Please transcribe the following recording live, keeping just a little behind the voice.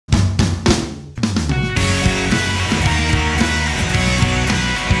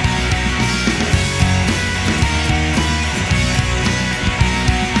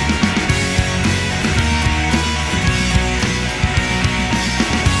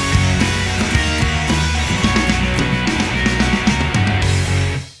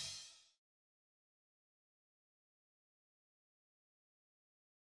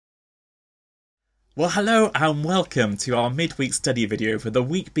Well, hello and welcome to our midweek study video for the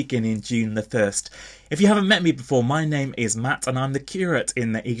week beginning June the 1st. If you haven't met me before, my name is Matt and I'm the curate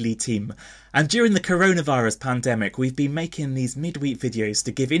in the Ely team. And during the coronavirus pandemic, we've been making these midweek videos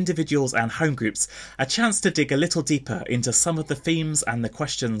to give individuals and home groups a chance to dig a little deeper into some of the themes and the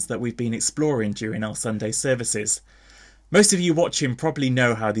questions that we've been exploring during our Sunday services. Most of you watching probably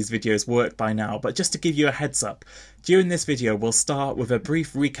know how these videos work by now, but just to give you a heads up, during this video we'll start with a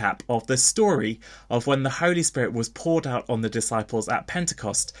brief recap of the story of when the Holy Spirit was poured out on the disciples at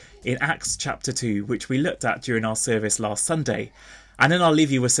Pentecost in Acts chapter 2, which we looked at during our service last Sunday. And then I'll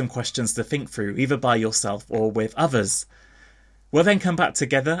leave you with some questions to think through, either by yourself or with others. We'll then come back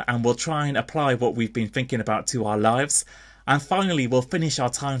together and we'll try and apply what we've been thinking about to our lives. And finally, we'll finish our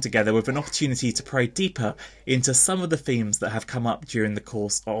time together with an opportunity to pray deeper into some of the themes that have come up during the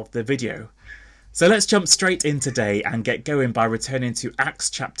course of the video. So let's jump straight in today and get going by returning to Acts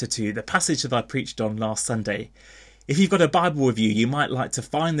chapter 2, the passage that I preached on last Sunday. If you've got a Bible with you, you might like to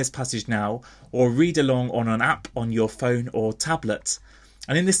find this passage now or read along on an app on your phone or tablet.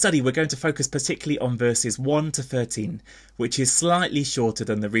 And in this study, we're going to focus particularly on verses 1 to 13, which is slightly shorter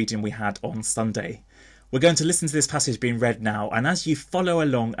than the reading we had on Sunday. We're going to listen to this passage being read now, and as you follow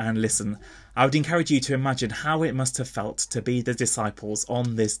along and listen, I would encourage you to imagine how it must have felt to be the disciples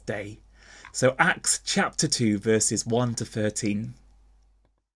on this day. So Acts chapter 2 verses 1 to 13.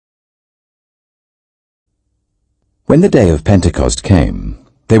 When the day of Pentecost came,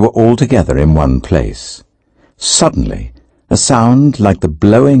 they were all together in one place. Suddenly, a sound like the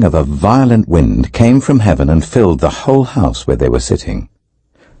blowing of a violent wind came from heaven and filled the whole house where they were sitting.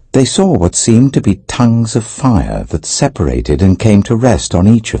 They saw what seemed to be tongues of fire that separated and came to rest on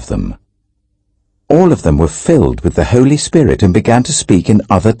each of them. All of them were filled with the Holy Spirit and began to speak in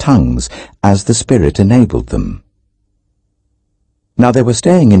other tongues as the Spirit enabled them. Now there were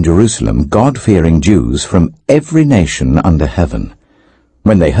staying in Jerusalem God-fearing Jews from every nation under heaven.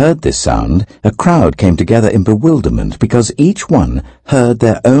 When they heard this sound, a crowd came together in bewilderment because each one heard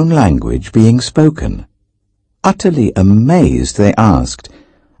their own language being spoken. Utterly amazed, they asked,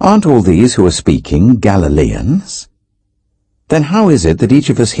 "Aren't all these who are speaking Galileans? Then how is it that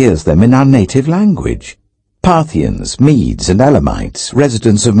each of us hears them in our native language? Parthians, Medes and Elamites,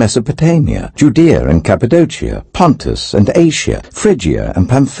 residents of Mesopotamia, Judea and Cappadocia, Pontus and Asia, Phrygia and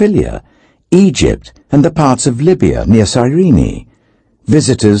Pamphylia, Egypt and the parts of Libya near Cyrene,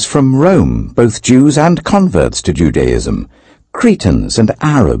 visitors from Rome, both Jews and converts to Judaism, Cretans and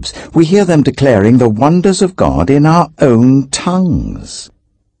Arabs, we hear them declaring the wonders of God in our own tongues."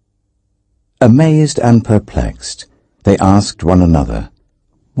 Amazed and perplexed, they asked one another,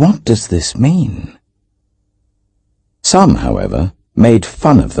 "What does this mean?" Some, however, made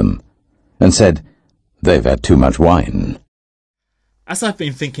fun of them and said, "They've had too much wine." As I've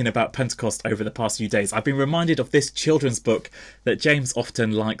been thinking about Pentecost over the past few days, I've been reminded of this children's book that James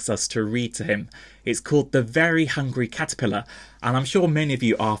often likes us to read to him. It's called The Very Hungry Caterpillar, and I'm sure many of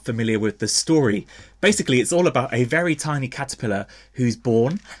you are familiar with the story. Basically, it's all about a very tiny caterpillar who's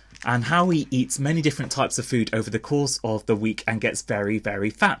born and how he eats many different types of food over the course of the week and gets very, very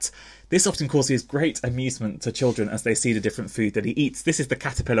fat. This often causes great amusement to children as they see the different food that he eats. This is the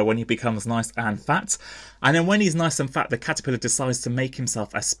caterpillar when he becomes nice and fat. And then when he's nice and fat, the caterpillar decides to make himself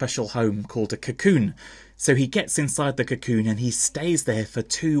a special home called a cocoon. So he gets inside the cocoon and he stays there for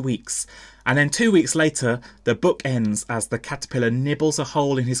 2 weeks. And then 2 weeks later, the book ends as the caterpillar nibbles a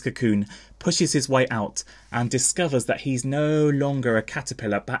hole in his cocoon, pushes his way out, and discovers that he's no longer a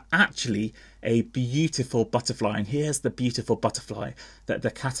caterpillar, but actually a beautiful butterfly. And here's the beautiful butterfly that the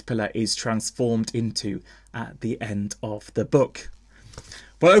caterpillar is transformed into at the end of the book.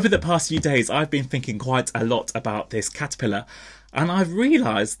 Well, over the past few days, I've been thinking quite a lot about this caterpillar. And I've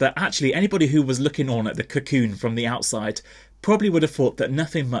realised that actually anybody who was looking on at the cocoon from the outside probably would have thought that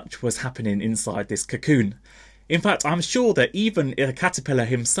nothing much was happening inside this cocoon. In fact, I'm sure that even a caterpillar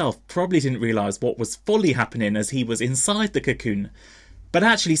himself probably didn't realise what was fully happening as he was inside the cocoon. But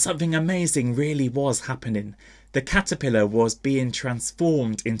actually something amazing really was happening. The caterpillar was being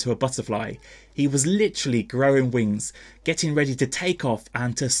transformed into a butterfly. He was literally growing wings, getting ready to take off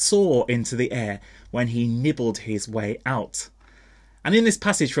and to soar into the air when he nibbled his way out. And in this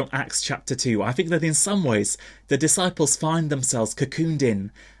passage from Acts chapter 2, I think that in some ways the disciples find themselves cocooned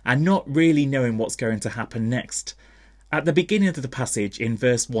in and not really knowing what's going to happen next. At the beginning of the passage in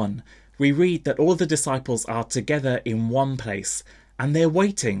verse 1, we read that all the disciples are together in one place and they're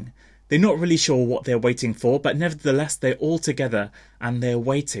waiting. They're not really sure what they're waiting for, but nevertheless they're all together and they're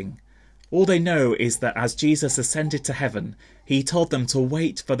waiting. All they know is that as Jesus ascended to heaven, he told them to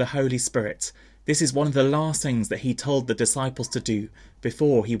wait for the Holy Spirit. This is one of the last things that he told the disciples to do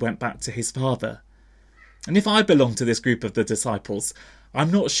before he went back to his Father. And if I belonged to this group of the disciples,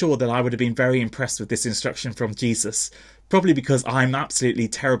 I'm not sure that I would have been very impressed with this instruction from Jesus, probably because I'm absolutely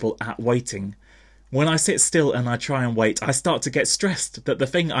terrible at waiting. When I sit still and I try and wait, I start to get stressed that the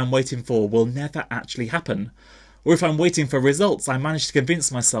thing I'm waiting for will never actually happen. Or if I'm waiting for results, I manage to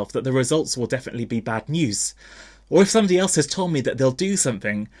convince myself that the results will definitely be bad news. Or if somebody else has told me that they'll do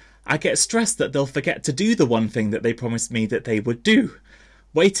something, I get stressed that they'll forget to do the one thing that they promised me that they would do.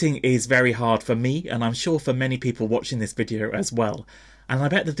 Waiting is very hard for me, and I'm sure for many people watching this video as well. And I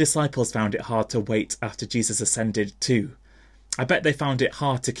bet the disciples found it hard to wait after Jesus ascended too. I bet they found it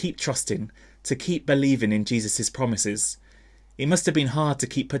hard to keep trusting, to keep believing in Jesus' promises. It must have been hard to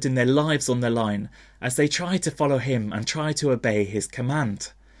keep putting their lives on the line as they tried to follow him and try to obey his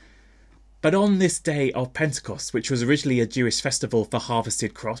command. But on this day of Pentecost, which was originally a Jewish festival for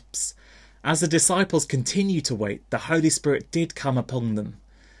harvested crops, as the disciples continued to wait, the Holy Spirit did come upon them.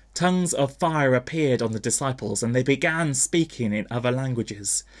 Tongues of fire appeared on the disciples and they began speaking in other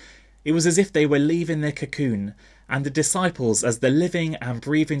languages. It was as if they were leaving their cocoon, and the disciples, as the living and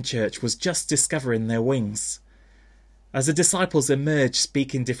breathing church, was just discovering their wings. As the disciples emerged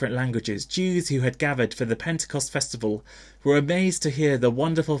speaking different languages, Jews who had gathered for the Pentecost festival were amazed to hear the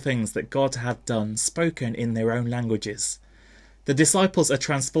wonderful things that God had done spoken in their own languages. The disciples are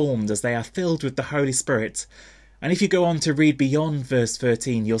transformed as they are filled with the Holy Spirit, and if you go on to read beyond verse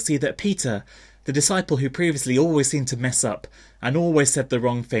 13, you'll see that Peter, the disciple who previously always seemed to mess up and always said the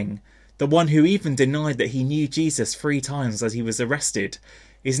wrong thing, the one who even denied that he knew Jesus 3 times as he was arrested,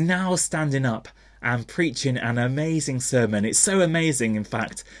 is now standing up and preaching an amazing sermon. It's so amazing, in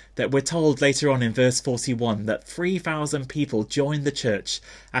fact, that we're told later on in verse 41 that 3,000 people joined the church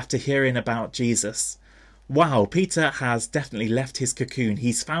after hearing about Jesus. Wow, Peter has definitely left his cocoon,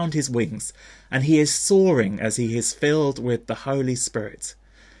 he's found his wings, and he is soaring as he is filled with the Holy Spirit.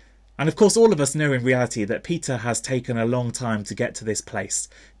 And of course all of us know in reality that Peter has taken a long time to get to this place,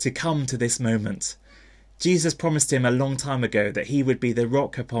 to come to this moment. Jesus promised him a long time ago that he would be the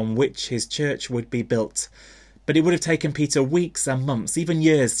rock upon which his church would be built, but it would have taken Peter weeks and months, even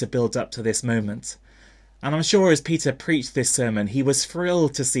years, to build up to this moment. And I'm sure as Peter preached this sermon, he was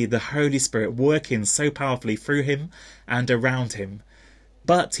thrilled to see the Holy Spirit working so powerfully through him and around him.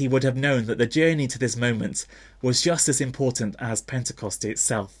 But he would have known that the journey to this moment was just as important as Pentecost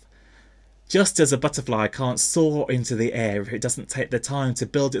itself. Just as a butterfly can't soar into the air if it doesn't take the time to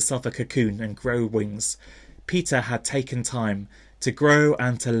build itself a cocoon and grow wings, Peter had taken time to grow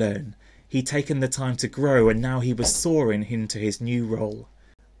and to learn. He'd taken the time to grow, and now he was soaring into his new role.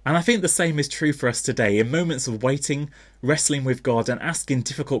 And I think the same is true for us today. In moments of waiting, wrestling with God and asking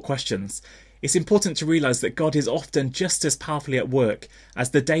difficult questions, it's important to realise that God is often just as powerfully at work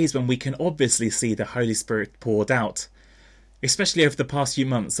as the days when we can obviously see the Holy Spirit poured out. Especially over the past few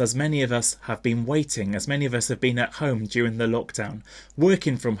months, as many of us have been waiting, as many of us have been at home during the lockdown,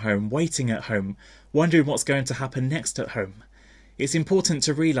 working from home, waiting at home, wondering what's going to happen next at home. It's important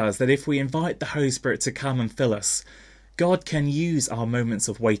to realise that if we invite the Holy Spirit to come and fill us, God can use our moments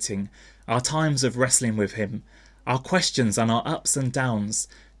of waiting, our times of wrestling with him, our questions and our ups and downs,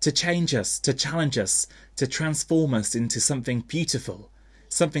 to change us, to challenge us, to transform us into something beautiful,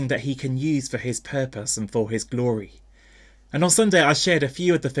 something that he can use for his purpose and for his glory. And on Sunday I shared a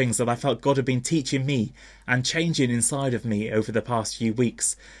few of the things that I felt God had been teaching me and changing inside of me over the past few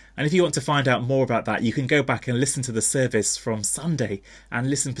weeks. And if you want to find out more about that, you can go back and listen to the service from Sunday and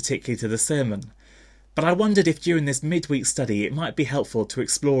listen particularly to the sermon. But I wondered if during this midweek study it might be helpful to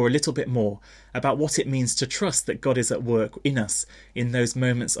explore a little bit more about what it means to trust that God is at work in us in those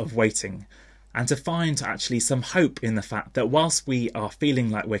moments of waiting, and to find actually some hope in the fact that whilst we are feeling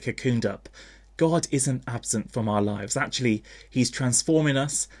like we're cocooned up, God isn't absent from our lives. Actually, he's transforming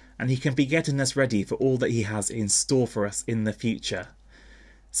us, and he can be getting us ready for all that he has in store for us in the future.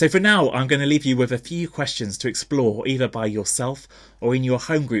 So for now, I'm going to leave you with a few questions to explore either by yourself or in your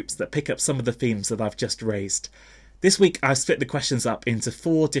home groups that pick up some of the themes that I've just raised. This week I've split the questions up into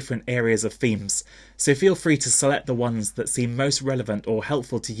 4 different areas of themes, so feel free to select the ones that seem most relevant or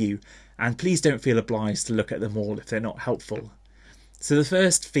helpful to you, and please don't feel obliged to look at them all if they're not helpful. So the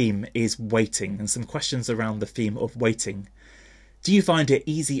first theme is waiting, and some questions around the theme of waiting. Do you find it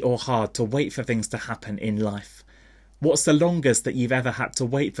easy or hard to wait for things to happen in life? What's the longest that you've ever had to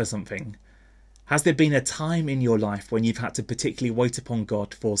wait for something? Has there been a time in your life when you've had to particularly wait upon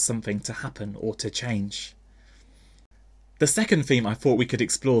God for something to happen or to change? The second theme I thought we could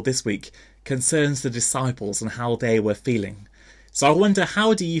explore this week concerns the disciples and how they were feeling. So I wonder,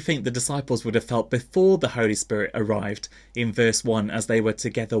 how do you think the disciples would have felt before the Holy Spirit arrived in verse 1 as they were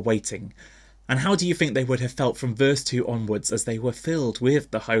together waiting? And how do you think they would have felt from verse 2 onwards as they were filled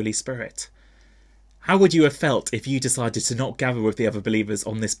with the Holy Spirit? How would you have felt if you decided to not gather with the other believers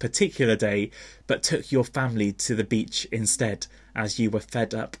on this particular day, but took your family to the beach instead, as you were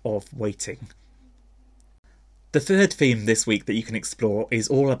fed up of waiting? The third theme this week that you can explore is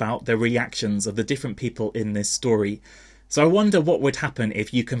all about the reactions of the different people in this story. So I wonder what would happen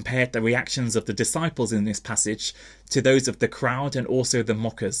if you compared the reactions of the disciples in this passage to those of the crowd and also the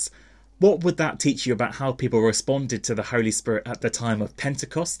mockers. What would that teach you about how people responded to the Holy Spirit at the time of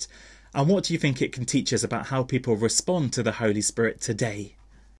Pentecost? And what do you think it can teach us about how people respond to the Holy Spirit today?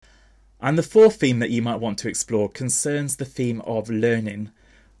 And the fourth theme that you might want to explore concerns the theme of learning.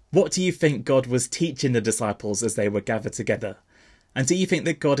 What do you think God was teaching the disciples as they were gathered together? And do you think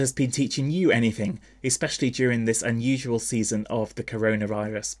that God has been teaching you anything, especially during this unusual season of the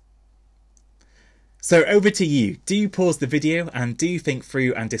coronavirus? So over to you. Do you pause the video and do you think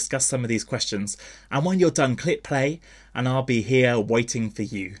through and discuss some of these questions? And when you're done, click play and I'll be here waiting for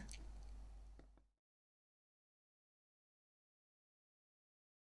you.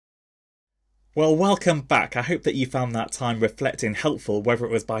 Well, welcome back. I hope that you found that time reflecting helpful, whether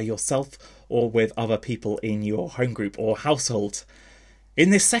it was by yourself or with other people in your home group or household.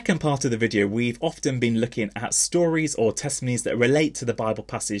 In this second part of the video, we've often been looking at stories or testimonies that relate to the Bible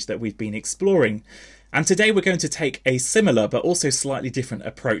passage that we've been exploring. And today we're going to take a similar but also slightly different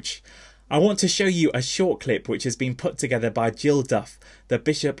approach. I want to show you a short clip which has been put together by Jill Duff, the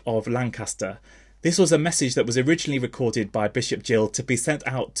Bishop of Lancaster. This was a message that was originally recorded by Bishop Jill to be sent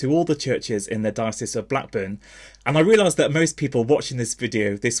out to all the churches in the Diocese of Blackburn. And I realise that most people watching this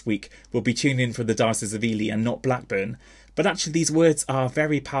video this week will be tuning in from the Diocese of Ely and not Blackburn. But actually these words are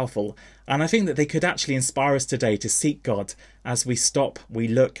very powerful, and I think that they could actually inspire us today to seek God as we stop, we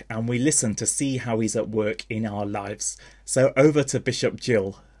look and we listen to see how he's at work in our lives. So over to Bishop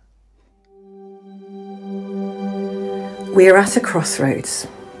Jill. We are at a crossroads.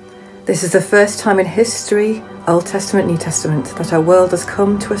 This is the first time in history, Old Testament, New Testament, that our world has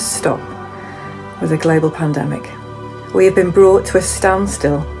come to a stop with a global pandemic. We have been brought to a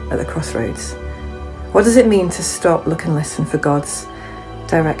standstill at the crossroads. What does it mean to stop, look and listen for God's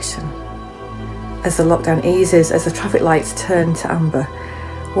direction? As the lockdown eases, as the traffic lights turn to amber,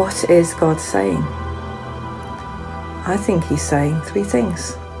 what is God saying? I think he's saying three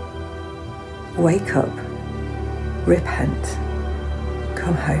things. Wake up, repent,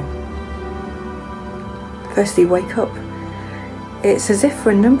 come home. Firstly, wake up. It's as if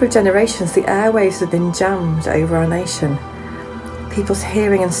for a number of generations the airwaves have been jammed over our nation. People's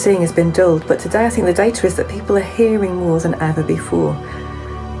hearing and seeing has been dulled, but today I think the data is that people are hearing more than ever before.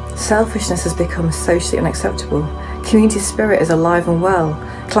 Selfishness has become socially unacceptable. Community spirit is alive and well,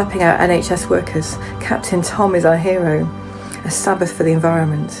 clapping out NHS workers. Captain Tom is our hero. A Sabbath for the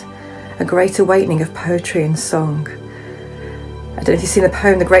environment. A great awakening of poetry and song. I don't know if you've seen the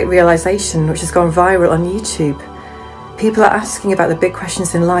poem The Great Realisation, which has gone viral on YouTube. People are asking about the big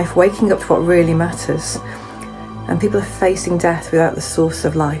questions in life, waking up to what really matters. And people are facing death without the source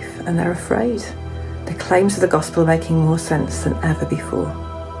of life, and they're afraid. The claims of the gospel are making more sense than ever before.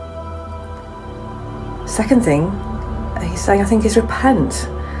 Second thing he's saying, I think, is repent.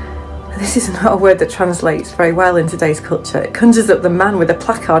 This is not a word that translates very well in today's culture. It conjures up the man with a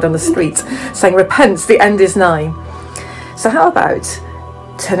placard on the street saying, repent, the end is nigh. So how about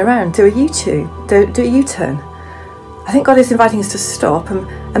turn around, do a U-turn, do a U-turn. I think God is inviting us to stop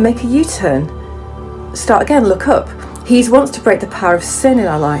and make a U-turn. Start again, look up. He wants to break the power of sin in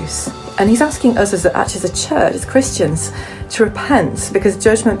our lives. And he's asking us as a church, as Christians, to repent, because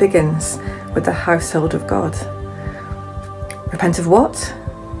judgment begins with the household of God. Repent of what?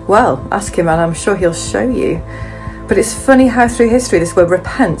 Well, ask him and I'm sure he'll show you. But it's funny how through history this word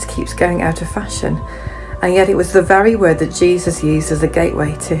repent keeps going out of fashion. And yet it was the very word that Jesus used as a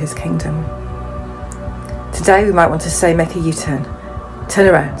gateway to his kingdom. Today we might want to say, make a U-turn, turn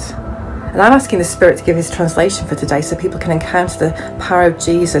around. And I'm asking the Spirit to give his translation for today so people can encounter the power of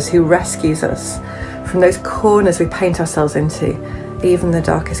Jesus who rescues us from those corners we paint ourselves into, even the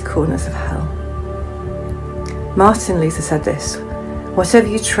darkest corners of hell. Martin Luther said this, whatever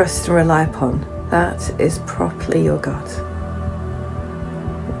you trust and rely upon, that is properly your God.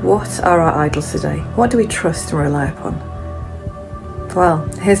 What are our idols today? What do we trust and rely upon? Well,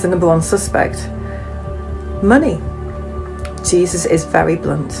 here's the number one suspect. Money. Jesus is very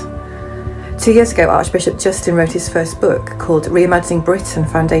blunt. 2 years ago, Archbishop Justin wrote his first book called Reimagining Britain,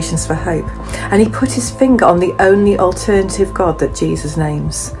 Foundations for Hope, and he put his finger on the only alternative God that Jesus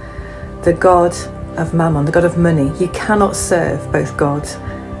names, the God of mammon, the God of money. You cannot serve both God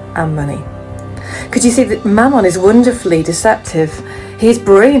and money. Could you see that mammon is wonderfully deceptive? He's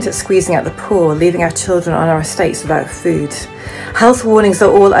brilliant at squeezing out the poor, leaving our children on our estates without food. Health warnings are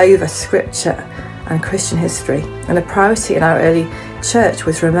all over Scripture, and Christian history. And a priority in our early church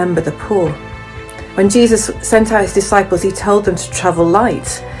was remember the poor. When Jesus sent out his disciples, he told them to travel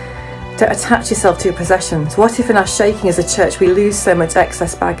light. Don't attach yourself to your possessions. What if in our shaking as a church we lose so much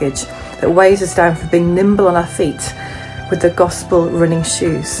excess baggage that weighs us down from being nimble on our feet with the gospel running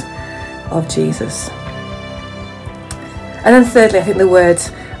shoes of Jesus? And then thirdly, I think the word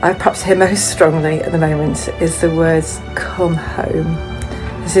I perhaps hear most strongly at the moment is the words come home.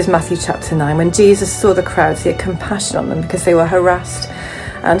 This is Matthew chapter 9. When Jesus saw the crowds, he had compassion on them because they were harassed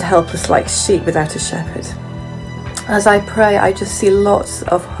and helpless like sheep without a shepherd. As I pray, I just see lots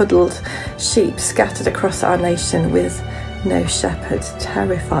of huddled sheep scattered across our nation with no shepherd,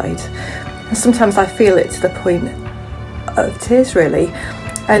 terrified. And sometimes I feel it to the point of tears, really.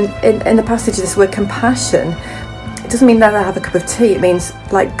 And in the passage, this word compassion, it doesn't mean that I have a cup of tea. It means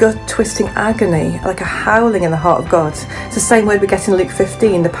like gut-twisting agony, like a howling in the heart of God. It's the same word we get in Luke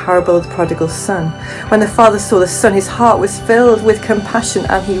 15, the parable of the prodigal son. When the father saw the son, his heart was filled with compassion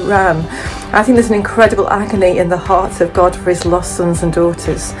and he ran. I think there's an incredible agony in the heart of God for his lost sons and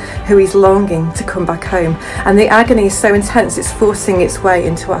daughters who he's longing to come back home. And the agony is so intense, it's forcing its way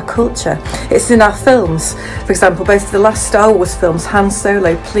into our culture. It's in our films. For example, both the last Star Wars films, Han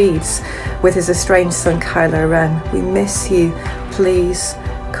Solo pleads with his estranged son Kylo Ren, "We miss you, please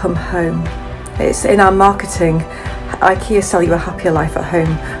come home." It's in our marketing. IKEA sell you a happier life at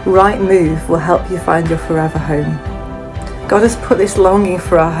home. Right Move will help you find your forever home. God has put this longing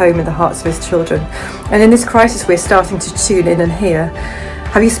for our home in the hearts of his children. And in this crisis, we're starting to tune in and hear.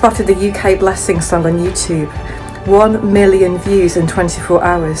 Have you spotted the UK Blessing song on YouTube? 1 million views in 24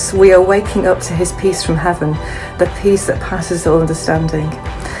 hours. We are waking up to his peace from heaven, the peace that passes all understanding.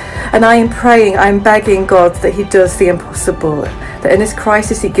 And I am praying, I am begging God that he does the impossible, that in this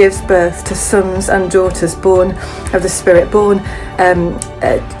crisis he gives birth to sons and daughters born of the Spirit, born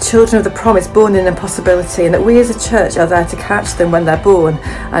children of the promise, born in impossibility, and that we as a church are there to catch them when they're born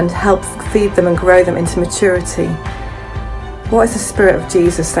and help feed them and grow them into maturity. What is the Spirit of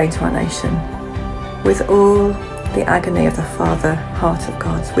Jesus saying to our nation? With all the agony of the Father, heart of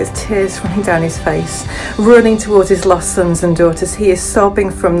God, with tears running down his face, running towards his lost sons and daughters, he is sobbing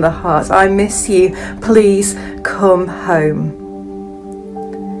from the heart, "I miss you, please come home."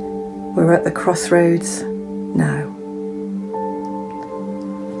 We're at the crossroads now.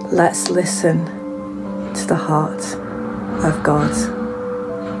 Let's listen to the heart of God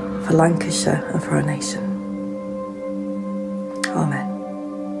for Lancashire and for our nation. Amen.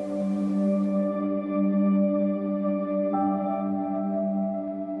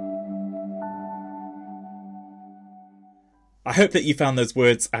 I hope that you found those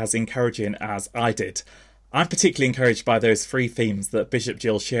words as encouraging as I did. I'm particularly encouraged by those three themes that Bishop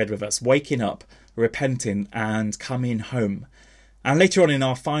Jill shared with us: waking up, repenting and coming home. And later on in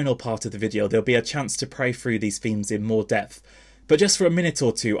our final part of the video, there'll be a chance to pray through these themes in more depth. But just for a minute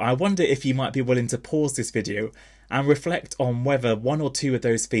or two, I wonder if you might be willing to pause this video and reflect on whether one or two of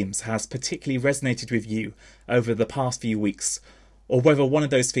those themes has particularly resonated with you over the past few weeks, or whether one of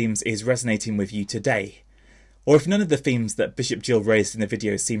those themes is resonating with you today. Or if none of the themes that Bishop Jill raised in the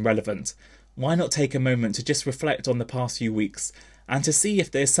video seem relevant, why not take a moment to just reflect on the past few weeks and to see if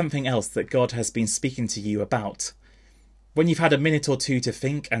there's something else that God has been speaking to you about. When you've had a minute or two to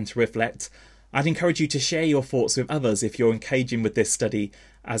think and to reflect, I'd encourage you to share your thoughts with others if you're engaging with this study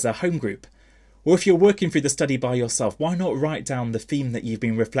as a home group. Or if you're working through the study by yourself, why not write down the theme that you've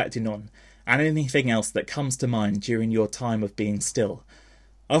been reflecting on and anything else that comes to mind during your time of being still.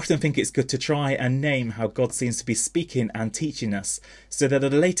 I often think it's good to try and name how God seems to be speaking and teaching us, so that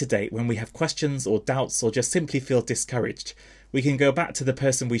at a later date, when we have questions or doubts or just simply feel discouraged, we can go back to the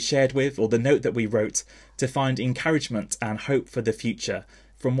person we shared with or the note that we wrote to find encouragement and hope for the future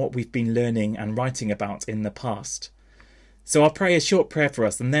from what we've been learning and writing about in the past. So I'll pray a short prayer for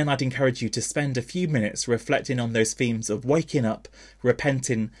us, and then I'd encourage you to spend a few minutes reflecting on those themes of waking up,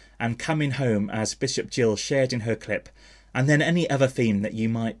 repenting and coming home as Bishop Jill shared in her clip, and then any other theme that you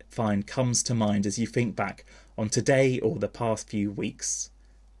might find comes to mind as you think back on today or the past few weeks.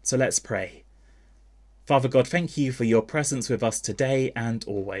 So let's pray. Father God, thank you for your presence with us today and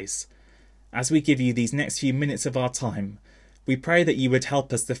always. As we give you these next few minutes of our time, we pray that you would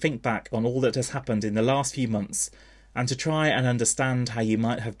help us to think back on all that has happened in the last few months and to try and understand how you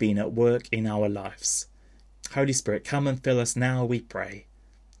might have been at work in our lives. Holy Spirit, come and fill us now, we pray.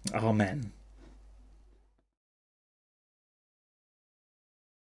 Amen.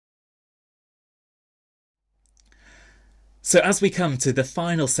 So as we come to the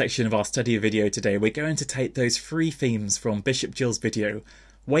final section of our study video today, we're going to take those three themes from Bishop Jill's video,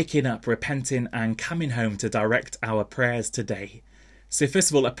 waking up, repenting and coming home, to direct our prayers today. So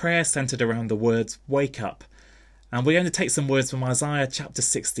first of all, a prayer centred around the words wake up. And we're going to take some words from Isaiah chapter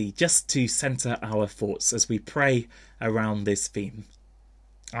 60 just to centre our thoughts as we pray around this theme.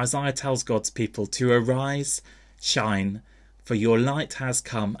 Isaiah tells God's people to arise, shine, for your light has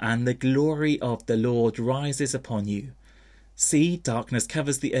come, and the glory of the Lord rises upon you. See, darkness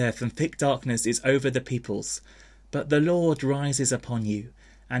covers the earth, and thick darkness is over the peoples. But the Lord rises upon you,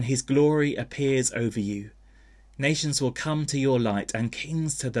 and his glory appears over you. Nations will come to your light, and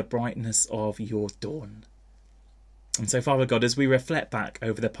kings to the brightness of your dawn. And so, Father God, as we reflect back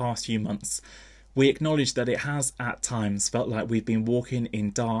over the past few months, we acknowledge that it has at times felt like we've been walking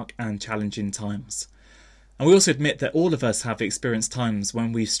in dark and challenging times. And we also admit that all of us have experienced times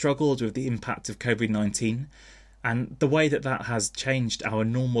when we've struggled with the impact of COVID-19 and the way that that has changed our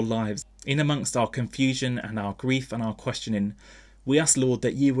normal lives. In amongst our confusion and our grief and our questioning, we ask, Lord,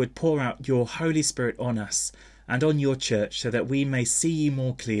 that you would pour out your Holy Spirit on us and on your church so that we may see you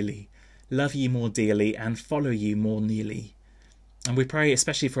more clearly, love you more dearly, and follow you more nearly. And we pray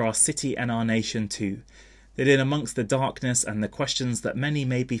especially for our city and our nation too, that in amongst the darkness and the questions that many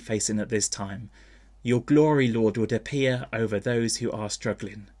may be facing at this time, your glory, Lord, would appear over those who are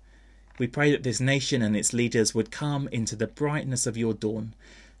struggling. We pray that this nation and its leaders would come into the brightness of your dawn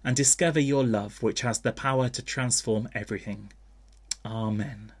and discover your love, which has the power to transform everything.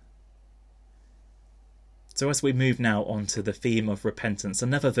 Amen. So as we move now on to the theme of repentance,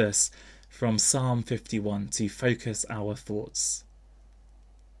 another verse from Psalm 51 to focus our thoughts.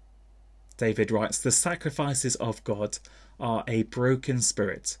 David writes, "The sacrifices of God are a broken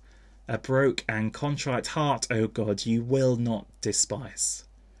spirit. A broke and contrite heart, O God, you will not despise."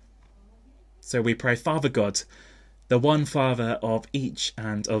 So we pray, Father God, the one Father of each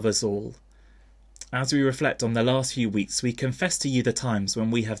and of us all. As we reflect on the last few weeks, we confess to you the times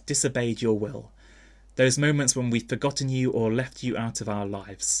when we have disobeyed your will, those moments when we've forgotten you or left you out of our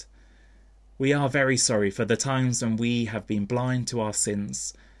lives. We are very sorry for the times when we have been blind to our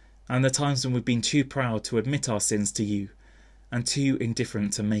sins, and the times when we've been too proud to admit our sins to you, and too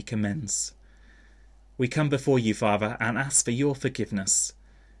indifferent to make amends. We come before you, Father, and ask for your forgiveness.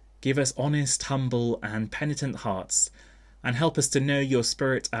 Give us honest, humble, and penitent hearts, and help us to know your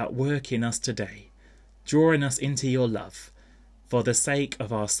Spirit at work in us today, drawing us into your love, for the sake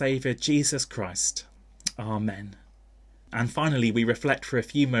of our Saviour Jesus Christ. Amen. And finally, we reflect for a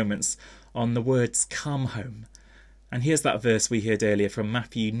few moments on the words "come home." And here's that verse we heard earlier from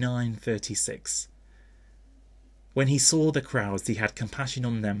Matthew 9:36. "When he saw the crowds, he had compassion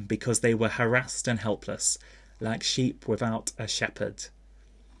on them because they were harassed and helpless, like sheep without a shepherd."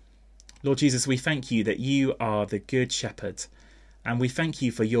 Lord Jesus, we thank you that you are the good shepherd, and we thank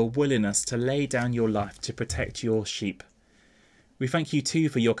you for your willingness to lay down your life to protect your sheep. We thank you too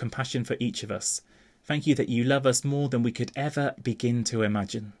for your compassion for each of us. Thank you that you love us more than we could ever begin to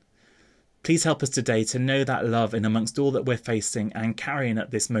imagine. Please help us today to know that love in amongst all that we're facing and carrying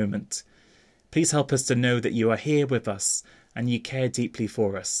at this moment. Please help us to know that you are here with us and you care deeply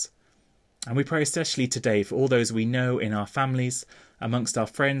for us. And we pray especially today for all those we know in our families, amongst our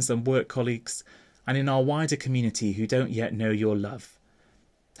friends and work colleagues, and in our wider community who don't yet know your love.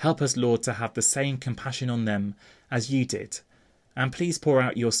 Help us, Lord, to have the same compassion on them as you did. And please pour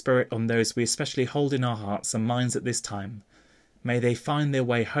out your Spirit on those we especially hold in our hearts and minds at this time. May they find their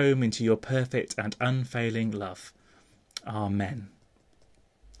way home into your perfect and unfailing love. Amen.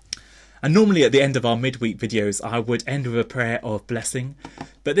 And normally at the end of our midweek videos, I would end with a prayer of blessing.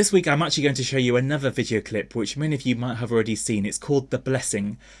 But this week I'm actually going to show you another video clip, which many of you might have already seen. It's called The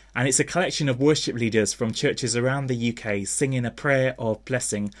Blessing, and it's a collection of worship leaders from churches around the UK singing a prayer of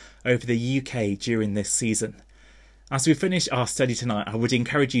blessing over the UK during this season. As we finish our study tonight, I would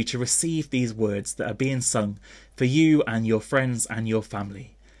encourage you to receive these words that are being sung for you and your friends and your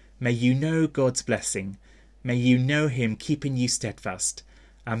family. May you know God's blessing. May you know him keeping you steadfast.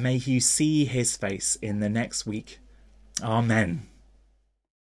 And may you see his face in the next week. Amen.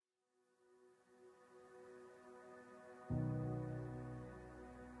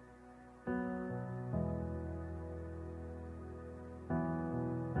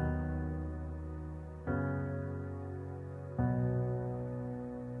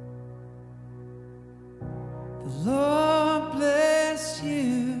 The Lord bless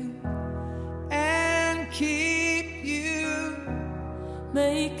you and keep you.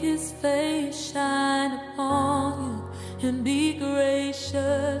 Make his face shine upon you and be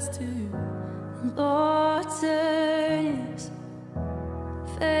gracious to you. Lord, turn his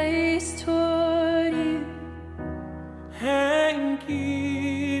face toward you and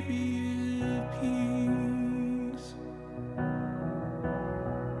give you peace.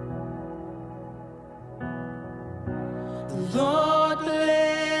 The Lord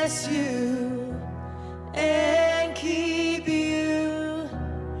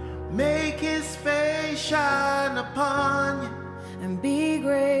upon you and be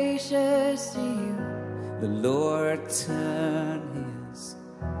gracious to you. The Lord turn his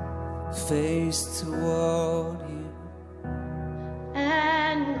face toward you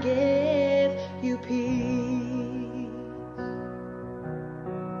And give you peace.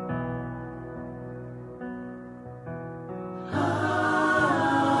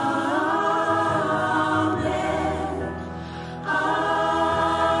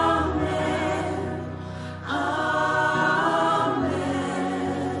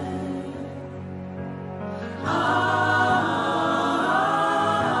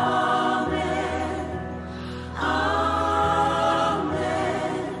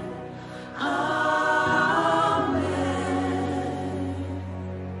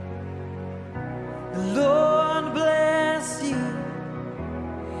 The Lord bless you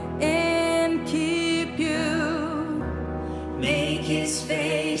And keep you. Make his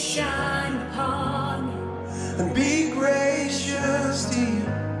face shine upon you. and be gracious to you.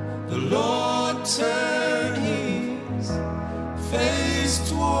 The Lord turn his face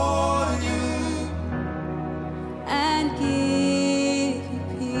toward you And give you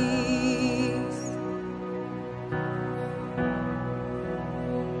peace.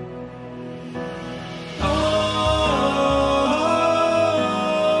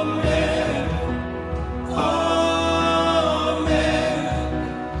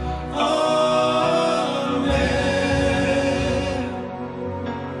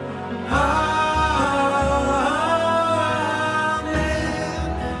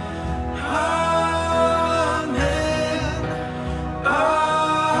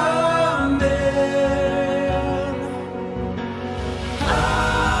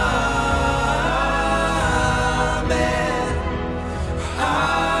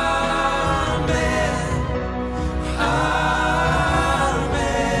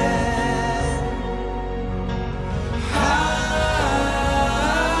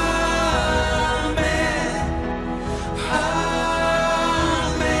 Amen.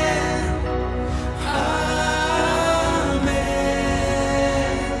 Amen.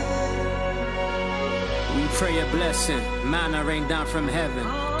 Amen. We pray a blessing, manna rain down from heaven.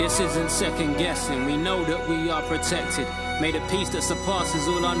 This isn't second guessing, we know that we are protected. May the peace that surpasses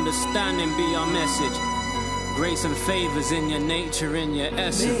all understanding be our message. Grace and favors in your nature, in your May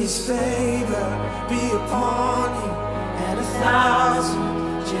essence. his favor be upon you and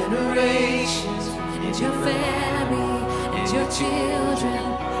 1,000 generations, And your family, and your children.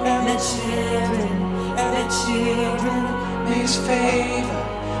 and their children, and their children. May his favor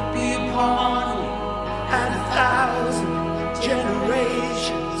be upon you and 1,000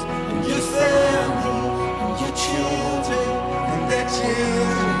 generations, and your family, and your children, and their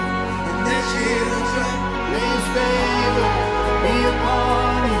children, and their children. May his favor be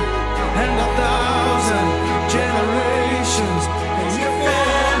upon you and 1,000 generations, and your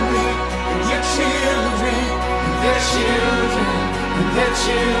family, and your children, and their children, and their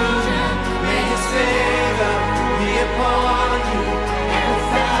children. May his favor be upon you and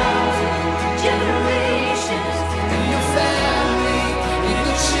 1,000 generations, and your family, and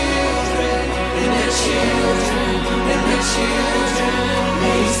your children, and their children, and their children.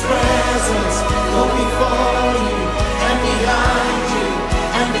 May his presence go before you and behind you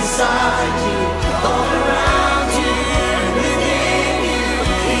and beside you all around.